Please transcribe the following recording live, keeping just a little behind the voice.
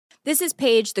This is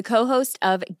Paige, the co-host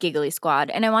of Giggly Squad,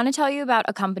 and I want to tell you about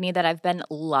a company that I've been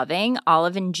loving,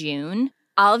 Olive and June.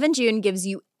 Olive and June gives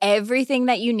you everything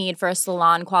that you need for a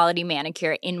salon-quality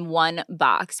manicure in one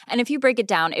box. And if you break it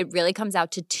down, it really comes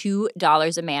out to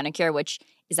 $2 a manicure, which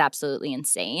is absolutely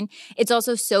insane. It's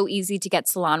also so easy to get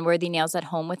salon-worthy nails at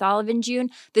home with Olive and June.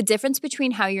 The difference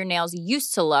between how your nails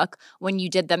used to look when you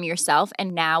did them yourself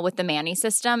and now with the Mani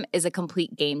system is a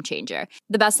complete game changer.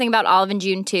 The best thing about Olive and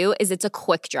June, too, is it's a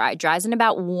quick dry. Dries in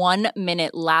about 1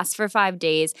 minute, lasts for 5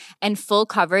 days, and full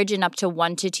coverage in up to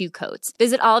 1 to 2 coats.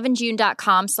 Visit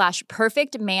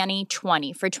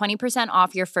oliveandjune.com/perfectmani20 for 20%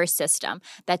 off your first system.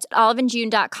 That's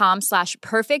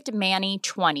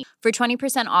oliveandjune.com/perfectmani20 for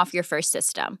 20% off your first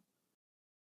system.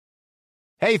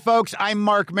 Hey, folks, I'm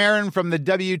Mark Maron from the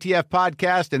WTF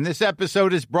Podcast, and this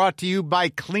episode is brought to you by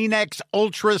Kleenex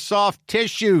Ultra Soft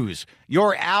Tissues,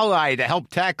 your ally to help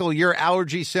tackle your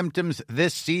allergy symptoms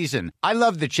this season. I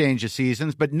love the change of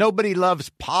seasons, but nobody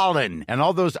loves pollen and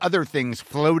all those other things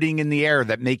floating in the air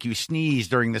that make you sneeze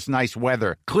during this nice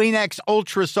weather. Kleenex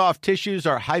Ultra Soft Tissues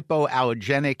are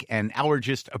hypoallergenic and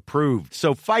allergist approved,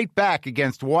 so fight back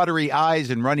against watery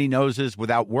eyes and runny noses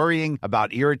without worrying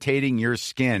about irritating your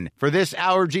skin. For this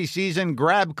allergy season,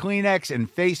 grab Kleenex and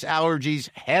face allergies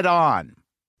head on.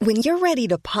 When you're ready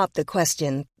to pop the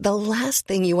question, the last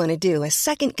thing you want to do is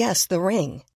second-guess the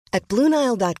ring. At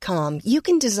BlueNile.com, you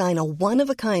can design a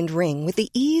one-of-a-kind ring with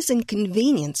the ease and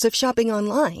convenience of shopping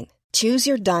online. Choose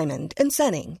your diamond and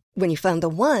setting. When you find the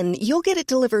one, you'll get it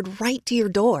delivered right to your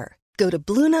door. Go to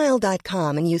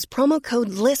BlueNile.com and use promo code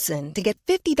LISTEN to get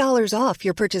 $50 off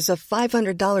your purchase of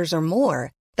 $500 or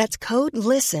more. That's code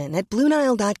LISTEN at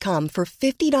BlueNile.com for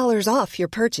 $50 off your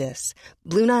purchase.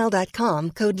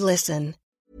 BlueNile.com, code LISTEN.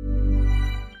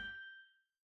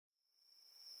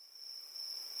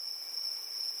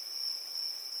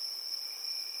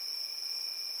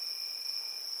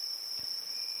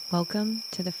 Welcome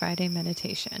to the Friday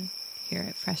Meditation here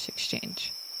at Fresh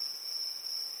Exchange.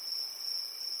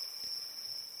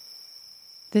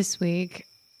 This week,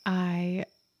 I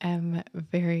am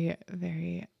very,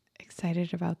 very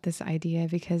excited about this idea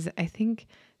because I think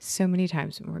so many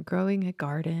times when we're growing a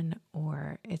garden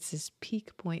or it's this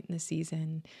peak point in the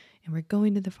season and we're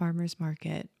going to the farmer's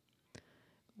market,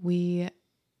 we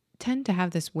tend to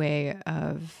have this way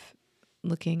of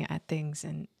looking at things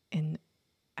and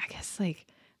I guess like,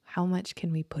 how much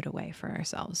can we put away for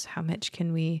ourselves? How much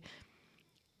can we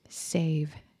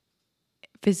save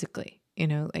physically?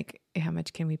 Like how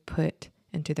much can we put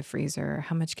into the freezer?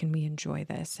 How much can we enjoy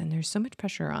this? And there's so much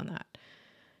pressure on that.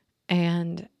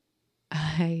 And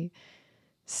I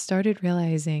started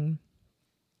realizing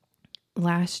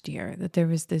last year that there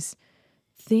was this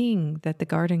thing that the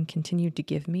garden continued to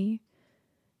give me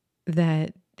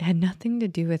that had nothing to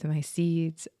do with my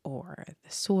seeds or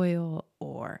the soil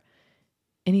or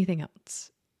anything else.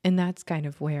 And that's kind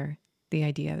of where the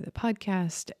idea of the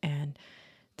podcast and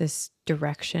this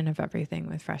direction of everything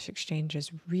with Fresh Exchange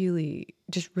really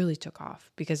took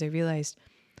off, because I realized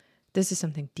this is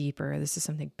something deeper. This is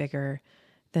something bigger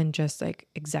than just like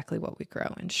exactly what we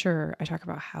grow. And sure, I talk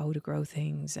about how to grow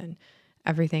things and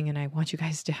everything. And I want you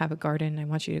guys to have a garden. I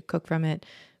want you to cook from it.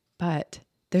 But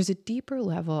there's a deeper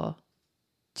level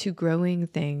to growing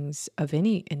things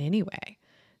in any way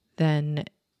than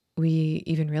we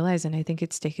even realize. And I think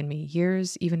it's taken me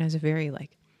years, even as a very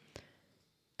like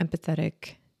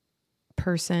empathetic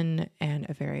person and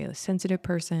a very sensitive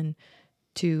person,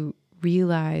 to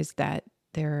realize that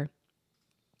there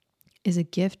is a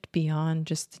gift beyond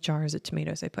just the jars of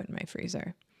tomatoes I put in my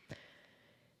freezer.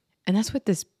 And that's what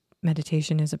this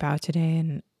meditation is about today.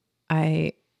 And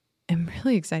I am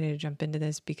really excited to jump into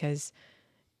this because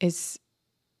it's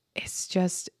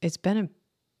been a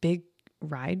big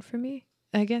ride for me,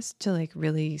 I guess, to like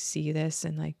really see this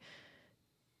and like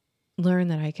learn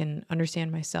that I can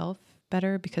understand myself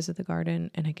better because of the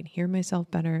garden and I can hear myself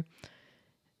better.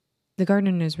 The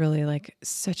garden is really like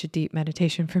such a deep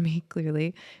meditation for me,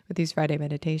 clearly, with these Friday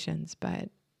meditations. But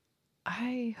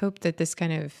I hope that this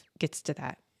kind of gets to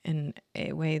that in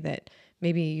a way that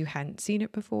maybe you hadn't seen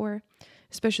it before,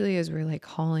 especially as we're like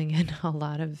hauling in a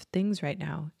lot of things right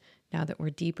now that we're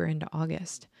deeper into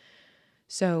August.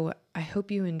 So I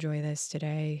hope you enjoy this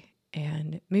today.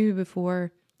 And maybe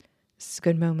before, this is a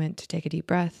good moment to take a deep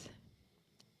breath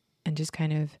and just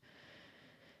kind of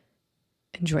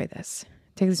enjoy this.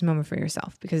 Take this moment for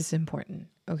yourself because it's important,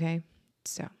 okay?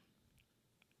 So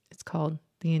it's called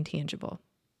The Intangible.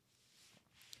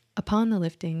 Upon the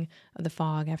lifting of the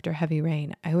fog after heavy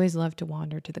rain, I always loved to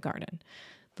wander to the garden,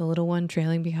 the little one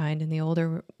trailing behind and the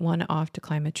older one off to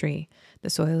climb a tree.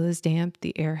 The soil is damp,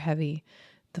 the air heavy,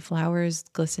 the flowers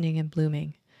glistening and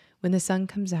blooming. When the sun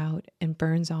comes out and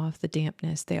burns off the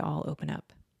dampness, they all open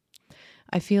up.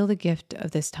 I feel the gift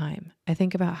of this time. I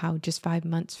think about how just 5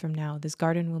 months from now, this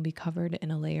garden will be covered in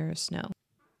a layer of snow.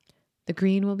 The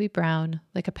green will be brown,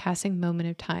 like a passing moment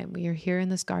of time. We are here in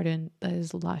this garden that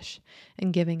is lush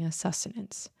and giving us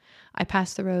sustenance. I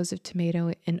pass the rows of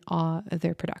tomato in awe of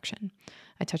their production.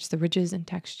 I touch the ridges and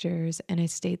textures, and I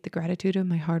state the gratitude of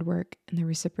my hard work and the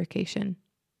reciprocation.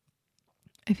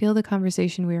 I feel the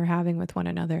conversation we are having with one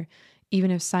another, even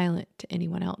if silent to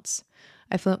anyone else.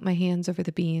 I float my hands over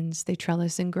the beans. They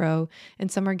trellis and grow, and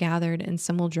some are gathered and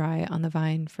some will dry on the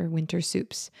vine for winter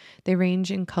soups. They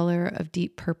range in color of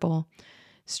deep purple,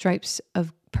 stripes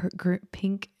of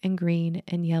pink and green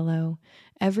and yellow,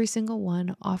 every single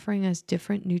one offering us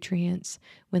different nutrients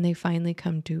when they finally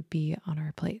come to be on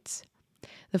our plates.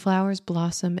 The flowers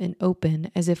blossom and open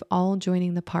as if all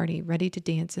joining the party, ready to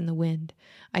dance in the wind.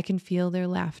 I can feel their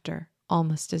laughter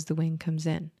almost as the wind comes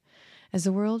in. As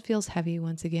the world feels heavy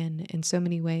once again in so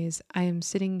many ways, I am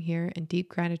sitting here in deep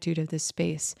gratitude of this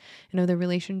space and of the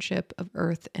relationship of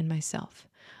Earth and myself.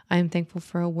 I am thankful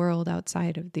for a world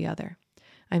outside of the other.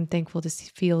 I am thankful to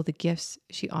feel the gifts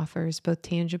she offers, both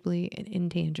tangibly and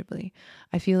intangibly.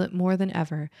 I feel it more than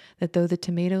ever that though the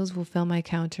tomatoes will fill my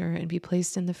counter and be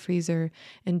placed in the freezer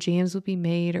and jams will be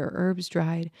made or herbs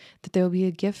dried, that there will be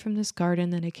a gift from this garden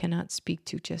that I cannot speak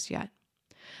to just yet.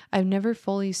 I've never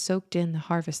fully soaked in the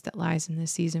harvest that lies in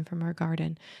this season from our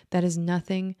garden. It is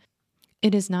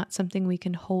not something we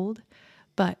can hold,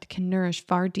 but can nourish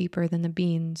far deeper than the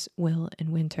beans will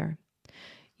in winter.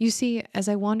 You see, as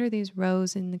I wander these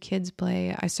rows and the kids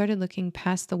play, I started looking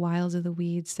past the wiles of the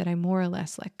weeds that I more or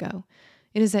less let go.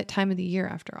 It is that time of the year,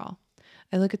 after all.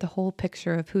 I look at the whole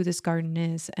picture of who this garden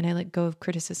is, and I let go of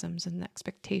criticisms and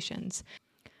expectations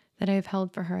that I have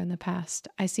held for her in the past.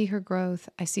 I see her growth.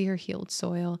 I see her healed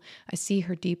soil. I see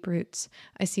her deep roots.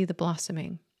 I see the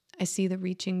blossoming. I see the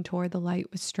reaching toward the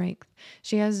light with strength.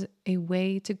 She has a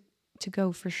way to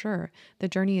go for sure. The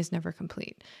journey is never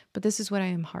complete, but this is what I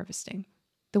am harvesting.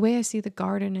 The way I see the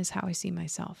garden is how I see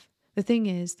myself. The thing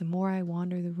is, the more I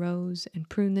wander the rows and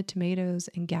prune the tomatoes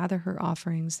and gather her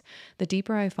offerings, the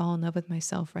deeper I fall in love with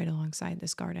myself right alongside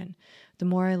this garden. The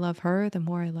more I love her, the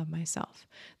more I love myself.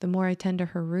 The more I tend to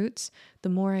her roots, the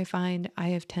more I find I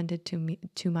have tended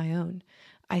to my own.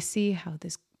 I see how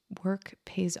this work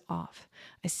pays off.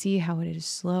 I see how it is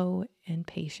slow and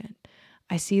patient.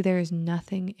 I see there is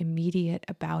nothing immediate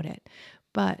about it,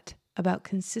 but about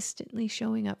consistently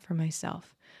showing up for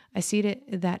myself. I see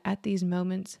that at these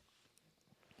moments,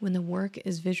 when the work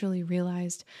is visually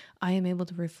realized, I am able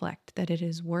to reflect that it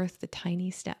is worth the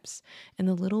tiny steps and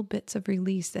the little bits of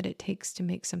release that it takes to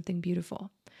make something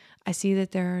beautiful. I see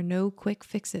that there are no quick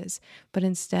fixes, but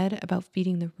instead about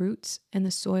feeding the roots and the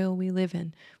soil we live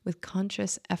in with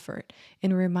conscious effort.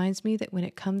 And it reminds me that when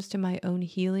it comes to my own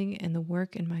healing and the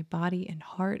work in my body and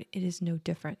heart, it is no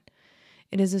different.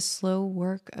 It is a slow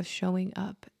work of showing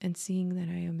up and seeing that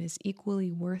I am as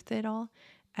equally worth it all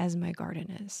as my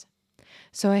garden is.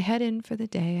 So I head in for the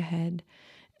day ahead,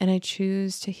 and I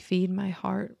choose to feed my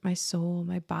heart, my soul,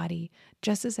 my body,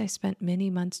 just as I spent many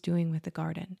months doing with the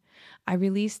garden. I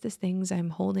release the things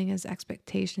I'm holding as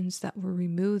expectations that will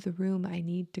remove the room I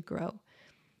need to grow.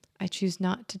 I choose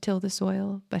not to till the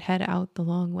soil, but head out the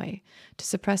long way, to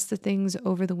suppress the things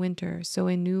over the winter so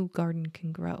a new garden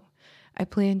can grow. I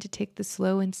plan to take the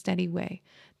slow and steady way,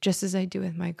 just as I do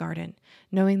with my garden,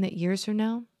 knowing that years from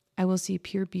now, I will see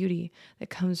pure beauty that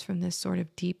comes from this sort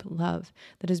of deep love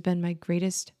that has been my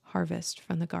greatest harvest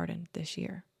from the garden this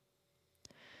year.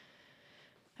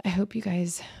 I hope you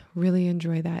guys really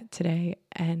enjoy that today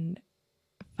and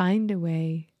find a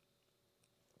way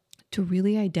to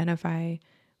really identify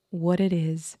what it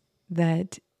is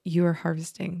that you are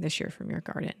harvesting this year from your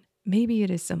garden. Maybe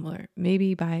it is similar.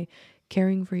 Maybe by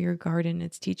caring for your garden,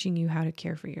 it's teaching you how to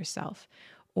care for yourself,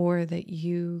 or that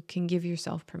you can give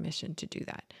yourself permission to do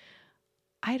that.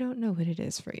 I don't know what it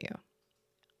is for you.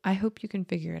 I hope you can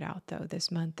figure it out though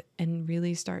this month and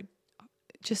really start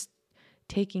just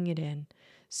taking it in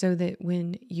so that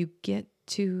when you get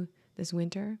to this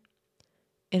winter,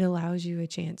 it allows you a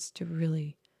chance to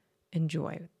really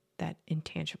enjoy that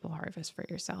intangible harvest for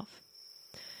yourself.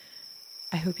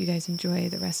 I hope you guys enjoy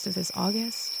the rest of this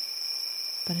August,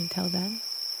 but until then,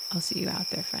 I'll see you out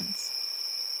there, friends.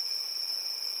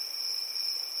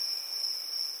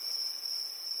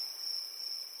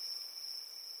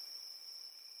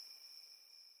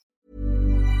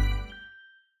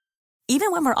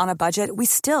 Even when we're on a budget, we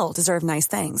still deserve nice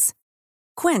things.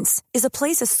 Quince is a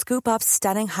place to scoop up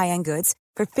stunning high-end goods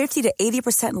for 50 to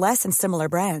 80% less than similar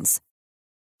brands.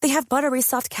 They have buttery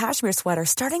soft cashmere sweaters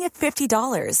starting at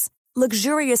 $50,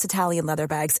 luxurious Italian leather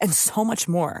bags, and so much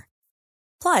more.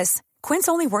 Plus, Quince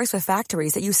only works with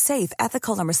factories that use safe,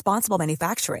 ethical, and responsible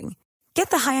manufacturing. Get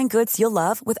the high-end goods you'll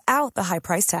love without the high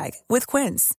price tag with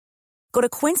Quince. Go to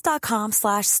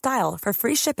quince.com/style for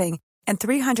free shipping and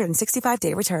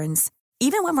 365-day returns.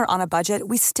 Even when we're on a budget,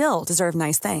 we still deserve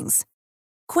nice things.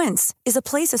 Quince is a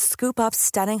place to scoop up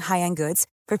stunning high-end goods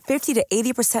for 50 to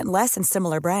 80% less than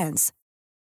similar brands.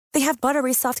 They have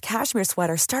buttery soft cashmere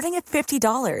sweaters starting at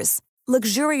 $50,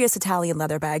 luxurious Italian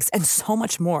leather bags, and so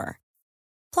much more.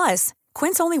 Plus,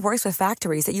 Quince only works with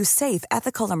factories that use safe,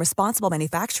 ethical, and responsible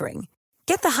manufacturing.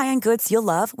 Get the high-end goods you'll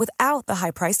love without the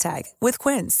high price tag with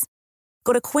Quince.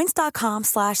 Go to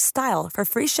quince.com/style for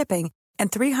free shipping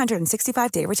and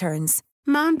 365-day returns.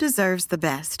 Mom deserves the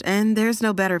best, and there's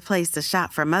no better place to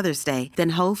shop for Mother's Day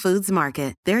than Whole Foods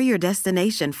Market. They're your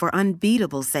destination for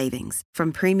unbeatable savings,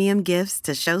 from premium gifts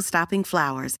to show-stopping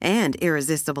flowers and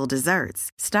irresistible desserts.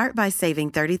 Start by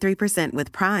saving 33%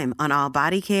 with Prime on all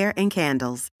body care and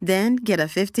candles. Then get a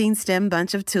 15-stem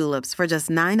bunch of tulips for just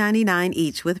 $9.99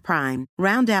 each with Prime.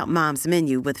 Round out Mom's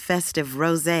menu with festive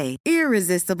rosé,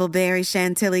 irresistible berry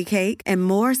chantilly cake, and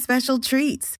more special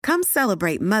treats. Come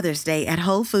celebrate Mother's Day at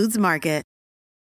Whole Foods Market